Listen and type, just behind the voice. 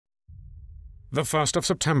The 1st of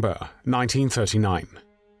September, 1939.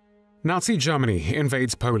 Nazi Germany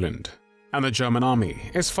invades Poland, and the German army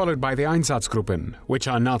is followed by the Einsatzgruppen, which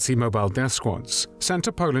are Nazi mobile death squads sent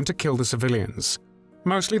to Poland to kill the civilians,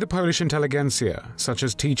 mostly the Polish intelligentsia, such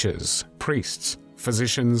as teachers, priests,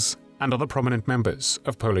 physicians, and other prominent members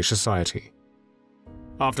of Polish society.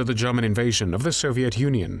 After the German invasion of the Soviet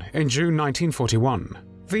Union in June 1941,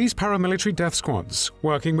 these paramilitary death squads,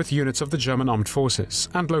 working with units of the German armed forces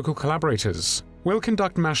and local collaborators, will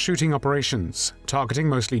conduct mass shooting operations targeting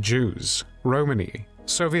mostly Jews, Romani,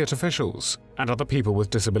 Soviet officials, and other people with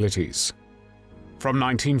disabilities. From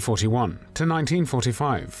 1941 to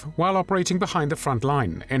 1945, while operating behind the front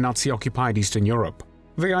line in Nazi-occupied Eastern Europe,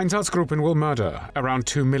 the Einsatzgruppen will murder around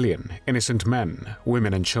 2 million innocent men,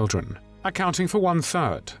 women and children, accounting for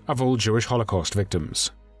 1/3 of all Jewish Holocaust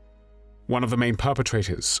victims. One of the main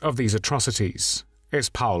perpetrators of these atrocities is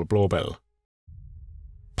Paul Blobel.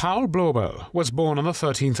 Paul Blobel was born on the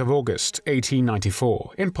 13th of August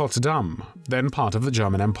 1894 in Potsdam, then part of the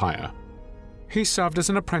German Empire. He served as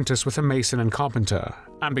an apprentice with a mason and carpenter,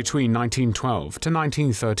 and between 1912 to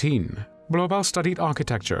 1913, Blobel studied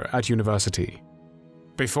architecture at university.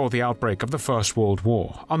 Before the outbreak of the First World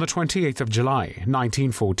War, on the 28th of July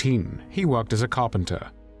 1914, he worked as a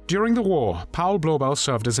carpenter. During the war, Paul Blobel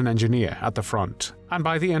served as an engineer at the front, and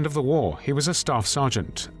by the end of the war he was a staff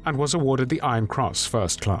sergeant and was awarded the Iron Cross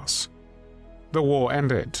First Class. The war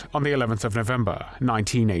ended on the 11th of November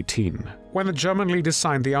 1918, when the German leaders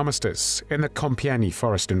signed the armistice in the Compiègne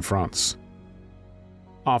forest in France.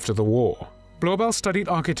 After the war, Blobel studied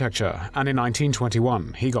architecture, and in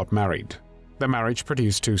 1921 he got married. The marriage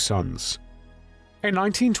produced 2 sons. In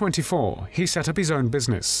 1924, he set up his own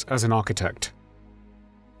business as an architect.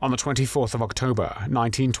 On the 24th of October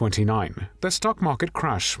 1929, the stock market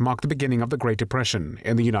crash marked the beginning of the Great Depression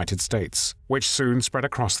in the United States, which soon spread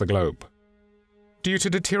across the globe. Due to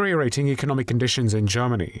deteriorating economic conditions in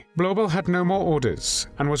Germany, Blobel had no more orders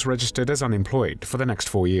and was registered as unemployed for the next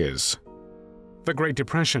 4 years. The Great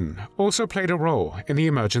Depression also played a role in the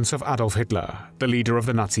emergence of Adolf Hitler, the leader of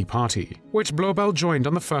the Nazi Party, which Blobel joined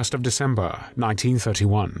on the 1st of December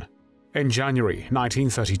 1931. In January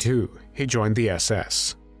 1932, he joined the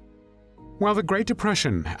SS. While the Great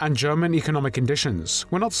Depression and German economic conditions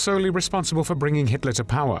were not solely responsible for bringing Hitler to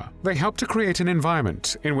power, they helped to create an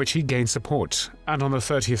environment in which he gained support, and on the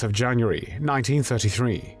 30th of January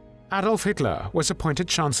 1933, Adolf Hitler was appointed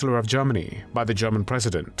Chancellor of Germany by the German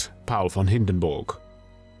President, Paul von Hindenburg.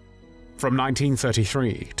 From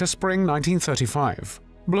 1933 to spring 1935,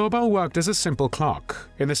 Blobel worked as a simple clerk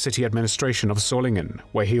in the city administration of Solingen,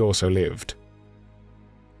 where he also lived.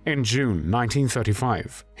 In June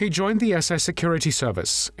 1935, he joined the SS Security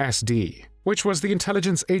Service, SD, which was the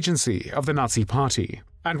intelligence agency of the Nazi Party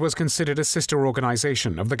and was considered a sister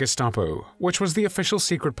organization of the Gestapo, which was the official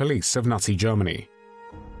secret police of Nazi Germany.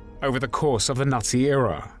 Over the course of the Nazi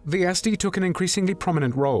era, the SD took an increasingly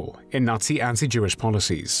prominent role in Nazi anti-Jewish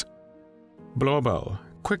policies. Blobel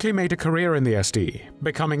quickly made a career in the SD,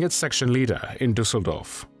 becoming its section leader in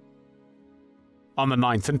Düsseldorf. On the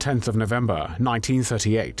 9th and 10th of November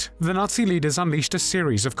 1938, the Nazi leaders unleashed a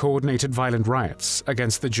series of coordinated violent riots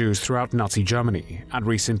against the Jews throughout Nazi Germany and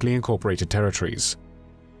recently incorporated territories.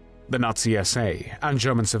 The Nazi SA and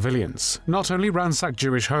German civilians not only ransacked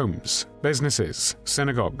Jewish homes, businesses,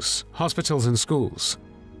 synagogues, hospitals and schools,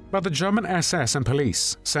 but the German SS and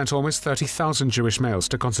police sent almost 30,000 Jewish males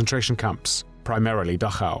to concentration camps, primarily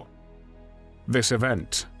Dachau. This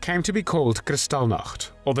event came to be called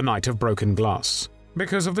Kristallnacht, or the Night of Broken Glass,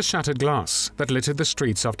 because of the shattered glass that littered the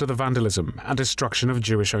streets after the vandalism and destruction of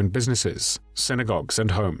Jewish-owned businesses, synagogues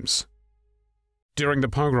and homes. During the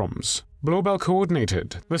pogroms, Blobel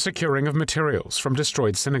coordinated the securing of materials from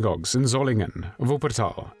destroyed synagogues in Solingen,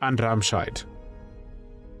 Wuppertal and Ramscheid.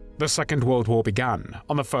 The Second World War began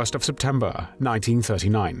on the 1st of September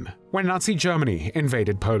 1939, when Nazi Germany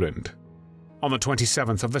invaded Poland. On the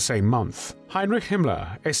 27th of the same month, Heinrich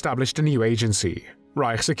Himmler established a new agency,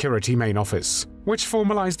 Reich Security Main Office, which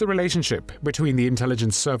formalized the relationship between the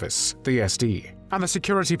intelligence service, the SD, and the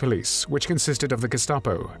security police, which consisted of the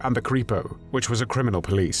Gestapo and the Kripo, which was a criminal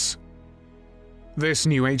police. This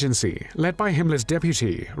new agency, led by Himmler's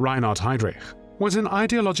deputy, Reinhard Heydrich, was an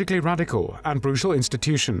ideologically radical and brutal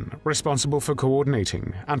institution responsible for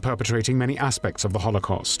coordinating and perpetrating many aspects of the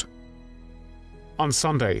Holocaust. On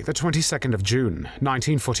Sunday, the 22nd of June,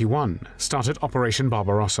 1941, started Operation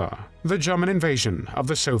Barbarossa, the German invasion of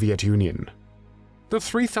the Soviet Union. The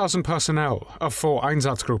 3,000 personnel of 4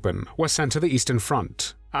 Einsatzgruppen were sent to the Eastern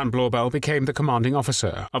Front, and Blobel became the commanding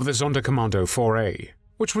officer of the Sonderkommando 4A,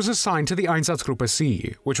 which was assigned to the Einsatzgruppe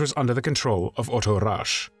C, which was under the control of Otto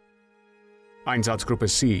Rasch. Einsatzgruppe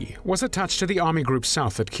C was attached to the army group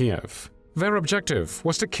south at Kiev. Their objective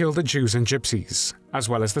was to kill the Jews and Gypsies, as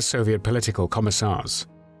well as the Soviet political commissars.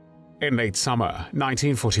 In late summer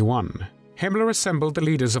 1941, Himmler assembled the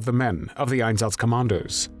leaders of the men of the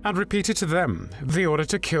Einsatzkommandos and repeated to them the order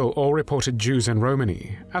to kill all reported Jews in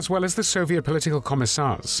Romani, as well as the Soviet political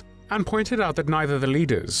commissars, and pointed out that neither the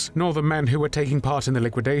leaders nor the men who were taking part in the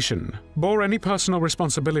liquidation bore any personal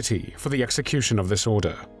responsibility for the execution of this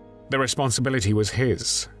order. The responsibility was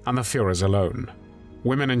his and the Führer's alone.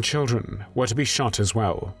 Women and children were to be shot as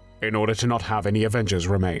well, in order to not have any avengers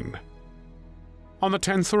remain. On the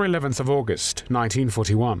 10th or 11th of August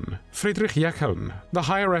 1941, Friedrich Jeckeln, the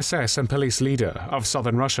higher SS and police leader of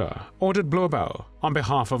southern Russia, ordered Blobel, on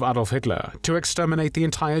behalf of Adolf Hitler, to exterminate the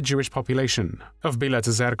entire Jewish population of Biała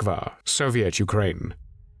Czerkwa, Soviet Ukraine.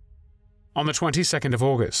 On the 22nd of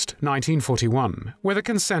August 1941, with the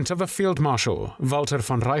consent of the Field Marshal Walter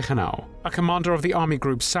von Reichenau, a commander of the Army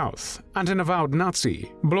Group South and an avowed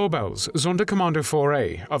Nazi, Blobel's Sonderkommando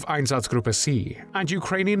 4A of Einsatzgruppe C and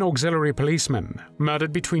Ukrainian auxiliary policemen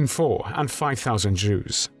murdered between 4,000 and 5,000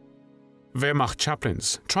 Jews. Wehrmacht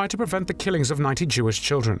chaplains tried to prevent the killings of 90 Jewish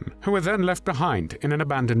children, who were then left behind in an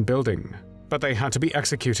abandoned building, but they had to be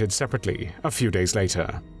executed separately a few days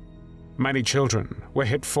later. Many children were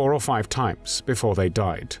hit 4 or 5 times before they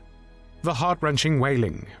died. The heart-wrenching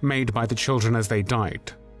wailing made by the children as they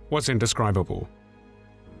died was indescribable.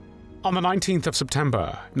 On the 19th of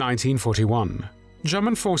September 1941,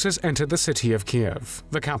 German forces entered the city of Kiev,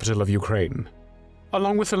 the capital of Ukraine.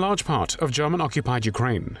 Along with a large part of German-occupied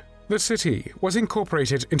Ukraine, the city was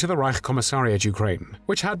incorporated into the Reich Commissariat Ukraine,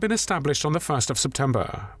 which had been established on the 1st of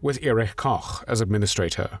September with Erich Koch as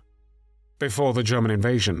administrator. Before the German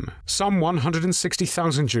invasion, some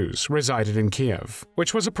 160,000 Jews resided in Kiev,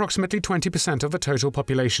 which was approximately 20% of the total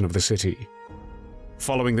population of the city.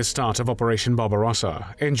 Following the start of Operation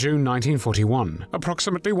Barbarossa in June 1941,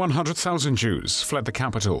 approximately 100,000 Jews fled the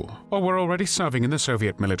capital or were already serving in the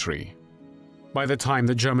Soviet military. By the time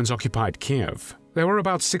the Germans occupied Kiev, there were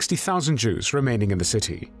about 60,000 Jews remaining in the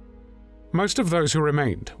city. Most of those who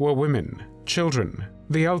remained were women, children,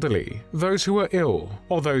 the elderly, those who were ill,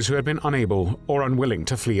 or those who had been unable or unwilling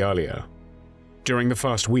to flee earlier. During the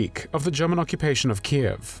first week of the German occupation of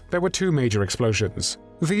Kiev, there were 2 major explosions.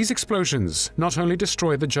 These explosions not only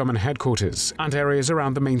destroyed the German headquarters and areas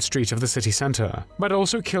around the main street of the city center, but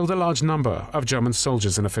also killed a large number of German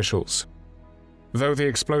soldiers and officials. Though the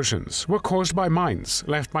explosions were caused by mines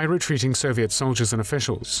left by retreating Soviet soldiers and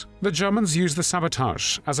officials, the Germans used the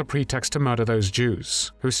sabotage as a pretext to murder those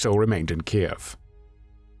Jews who still remained in Kiev.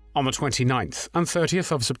 On the 29th and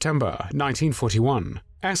 30th of September 1941,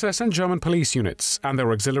 SS and German police units and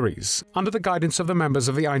their auxiliaries, under the guidance of the members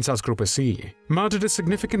of the Einsatzgruppe C, murdered a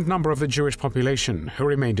significant number of the Jewish population who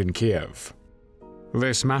remained in Kiev.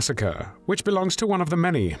 This massacre, which belongs to one of the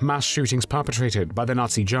many mass shootings perpetrated by the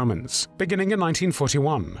Nazi Germans, beginning in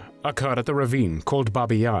 1941, occurred at the ravine called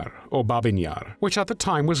Babi Yar, or Babi Yar, which at the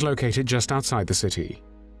time was located just outside the city.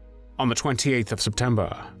 On the 28th of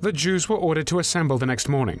September, the Jews were ordered to assemble the next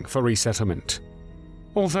morning for resettlement.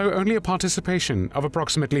 Although only a participation of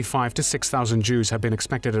approximately 5,000 to 6,000 Jews had been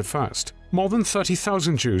expected at first, more than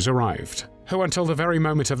 30,000 Jews arrived, who until the very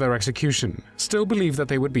moment of their execution still believed that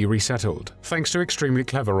they would be resettled, thanks to extremely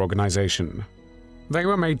clever organization. They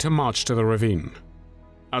were made to march to the ravine.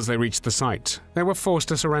 As they reached the site, they were forced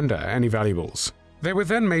to surrender any valuables. They were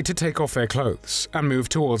then made to take off their clothes and move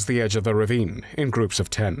towards the edge of the ravine in groups of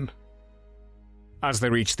 10. As they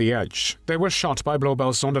reached the edge, they were shot by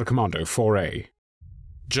Blobel's Sonderkommando 4A.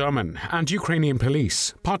 German and Ukrainian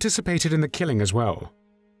police participated in the killing as well.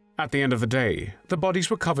 At the end of the day, the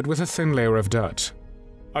bodies were covered with a thin layer of dirt.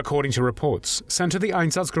 According to reports sent to the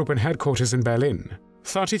Einsatzgruppen headquarters in Berlin,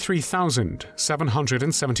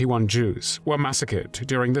 33,771 Jews were massacred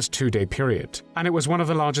during this 2-day period, and it was one of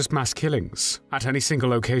the largest mass killings at any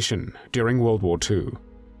single location during World War II.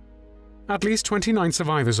 At least 29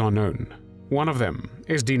 survivors are known. One of them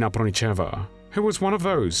is Dina Pronicheva, who was one of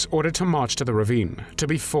those ordered to march to the ravine, to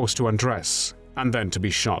be forced to undress, and then to be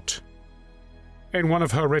shot. In one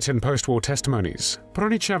of her written post-war testimonies,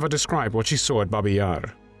 Pronicheva described what she saw at Babi Yar.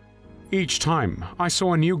 Each time, I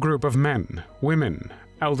saw a new group of men, women,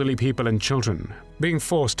 elderly people and children being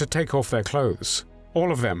forced to take off their clothes.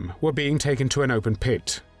 All of them were being taken to an open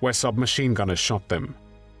pit, where submachine gunners shot them.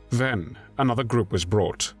 Then, another group was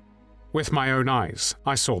brought. With my own eyes,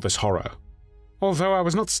 I saw this horror. Although I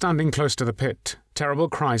was not standing close to the pit, terrible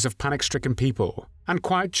cries of panic-stricken people and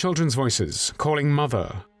quiet children's voices calling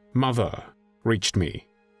 "Mother, Mother," reached me.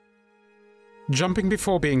 Jumping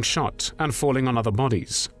before being shot and falling on other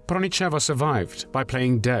bodies, Bronicheva survived by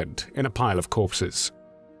playing dead in a pile of corpses.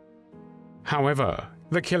 However,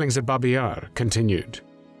 the killings at Babi Yar continued.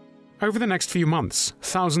 Over the next few months,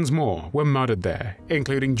 thousands more were murdered there,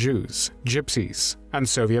 including Jews, Gypsies, and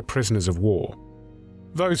Soviet prisoners of war.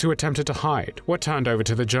 Those who attempted to hide were turned over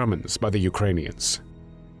to the Germans by the Ukrainians.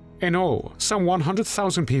 In all, some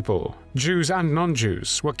 100,000 people, Jews and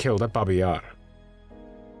non-Jews, were killed at Babi Yar.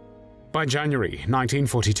 By January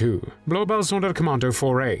 1942, Blobel's Sonderkommando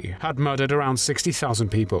 4A had murdered around 60,000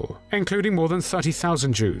 people, including more than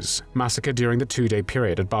 30,000 Jews, massacred during the two-day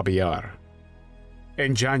period at Babi Yar.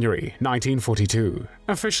 In January 1942,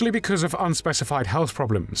 officially because of unspecified health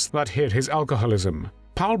problems that hid his alcoholism,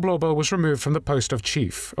 Paul Blobel was removed from the post of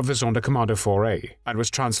chief of the Sonderkommando 4A and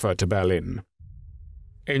was transferred to Berlin.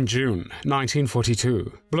 In June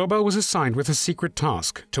 1942, Blobel was assigned with a secret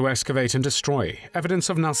task to excavate and destroy evidence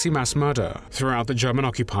of Nazi mass murder throughout the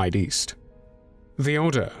German-occupied East. The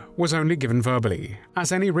order was only given verbally,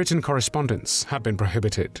 as any written correspondence had been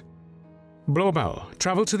prohibited. Blobel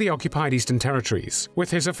traveled to the occupied Eastern Territories,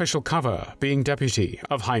 with his official cover being deputy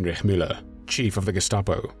of Heinrich Müller, chief of the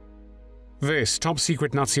Gestapo. This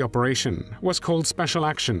top-secret Nazi operation was called Special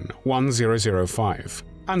Action 1005,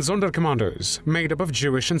 and Sonderkommandos, made up of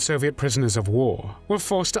Jewish and Soviet prisoners of war, were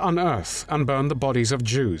forced to unearth and burn the bodies of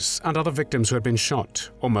Jews and other victims who had been shot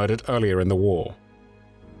or murdered earlier in the war.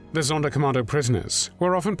 The Sonderkommando prisoners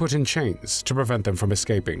were often put in chains to prevent them from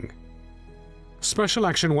escaping. Special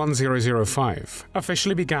Action 1005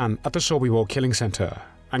 officially began at the Sobibor Killing Center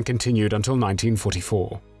and continued until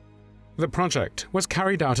 1944. The project was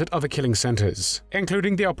carried out at other killing centers,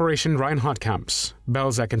 including the Operation Reinhardt camps,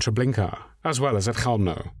 Belzec and Treblinka, as well as at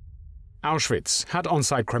Chelmno. Auschwitz had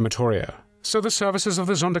on-site crematoria, so the services of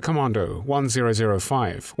the Sonderkommando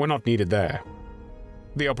 1005 were not needed there.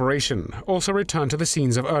 The operation also returned to the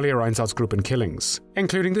scenes of earlier Einsatzgruppen killings,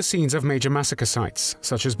 including the scenes of major massacre sites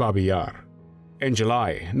such as Babi Yar. In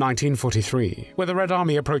July 1943, with the Red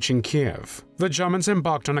Army approaching Kiev, the Germans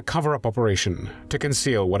embarked on a cover-up operation to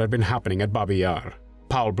conceal what had been happening at Babi Yar.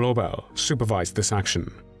 Paul Blobel supervised this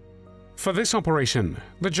action. For this operation,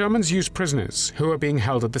 the Germans used prisoners who were being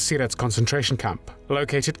held at the Sirets concentration camp,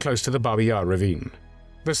 located close to the Babi Yar ravine.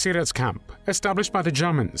 The Sirets camp, established by the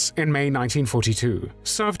Germans in May 1942,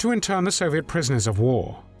 served to intern the Soviet prisoners of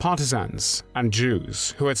war, partisans, and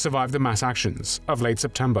Jews who had survived the mass actions of late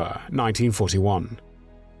September 1941.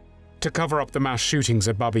 To cover up the mass shootings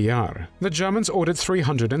at Babi Yar, the Germans ordered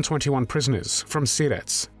 321 prisoners from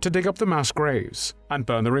Sirets to dig up the mass graves and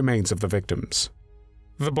burn the remains of the victims.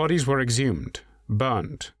 The bodies were exhumed,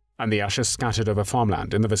 burned, and the ashes scattered over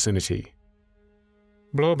farmland in the vicinity.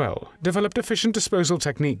 Blobel developed efficient disposal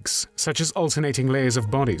techniques, such as alternating layers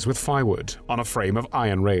of bodies with firewood on a frame of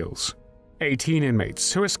iron rails. 18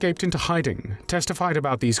 inmates who escaped into hiding testified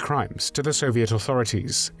about these crimes to the Soviet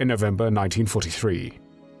authorities in November 1943.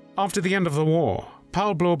 After the end of the war,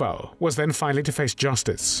 Paul Blobel was then finally to face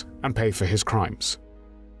justice and pay for his crimes.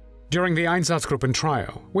 During the Einsatzgruppen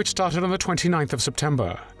trial, which started on the 29th of September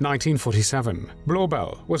 1947,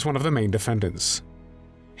 Blobel was one of the main defendants.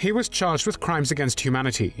 He was charged with crimes against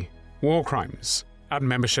humanity, war crimes, and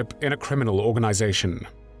membership in a criminal organization.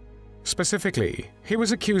 Specifically, he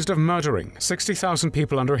was accused of murdering 60,000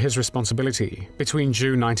 people under his responsibility between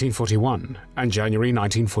June 1941 and January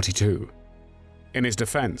 1942. In his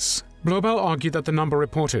defense, Blobel argued that the number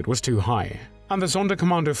reported was too high, and the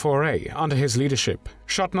Sonderkommando 4A, under his leadership,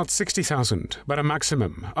 shot not 60,000 but a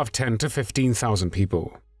maximum of 10 to 15,000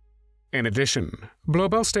 people. In addition,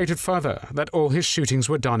 Blobel stated further that all his shootings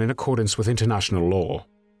were done in accordance with international law.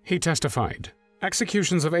 He testified,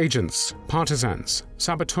 executions of agents, partisans,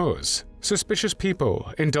 saboteurs, suspicious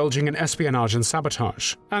people indulging in espionage and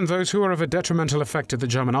sabotage, and those who were of a detrimental effect to the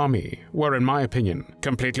German army were, in my opinion,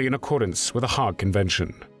 completely in accordance with the Hague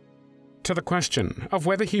Convention. To the question of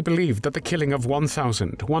whether he believed that the killing of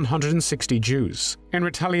 1,160 Jews in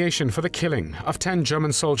retaliation for the killing of 10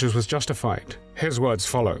 German soldiers was justified, his words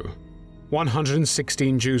follow.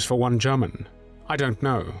 116 Jews for one German? I don't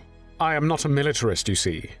know. I am not a militarist, you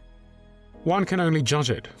see. One can only judge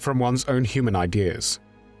it from one's own human ideas.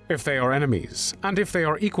 If they are enemies, and if they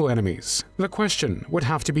are equal enemies, the question would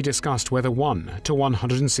have to be discussed whether 1 to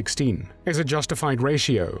 116 is a justified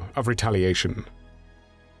ratio of retaliation.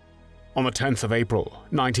 On the 10th of April,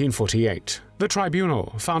 1948, the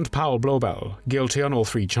tribunal found Paul Blobel guilty on all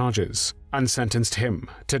 3 charges and sentenced him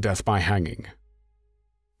to death by hanging.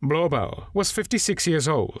 Blobel was 56 years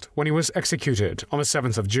old when he was executed on the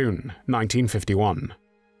 7th of June, 1951.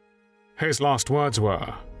 His last words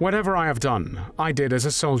were, "Whatever I have done, I did as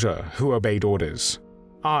a soldier who obeyed orders.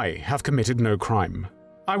 I have committed no crime.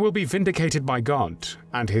 I will be vindicated by God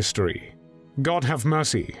and history. God have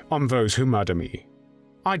mercy on those who murder me.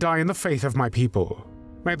 I die in the faith of my people.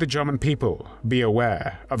 May the German people be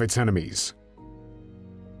aware of its enemies.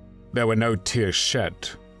 There were no tears shed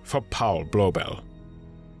for Paul Blobel.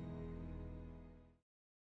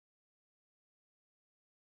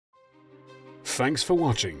 Thanks for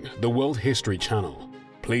watching the World History Channel.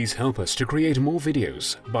 Please help us to create more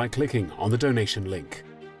videos by clicking on the donation link.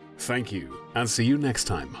 Thank you, and see you next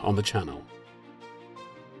time on the channel.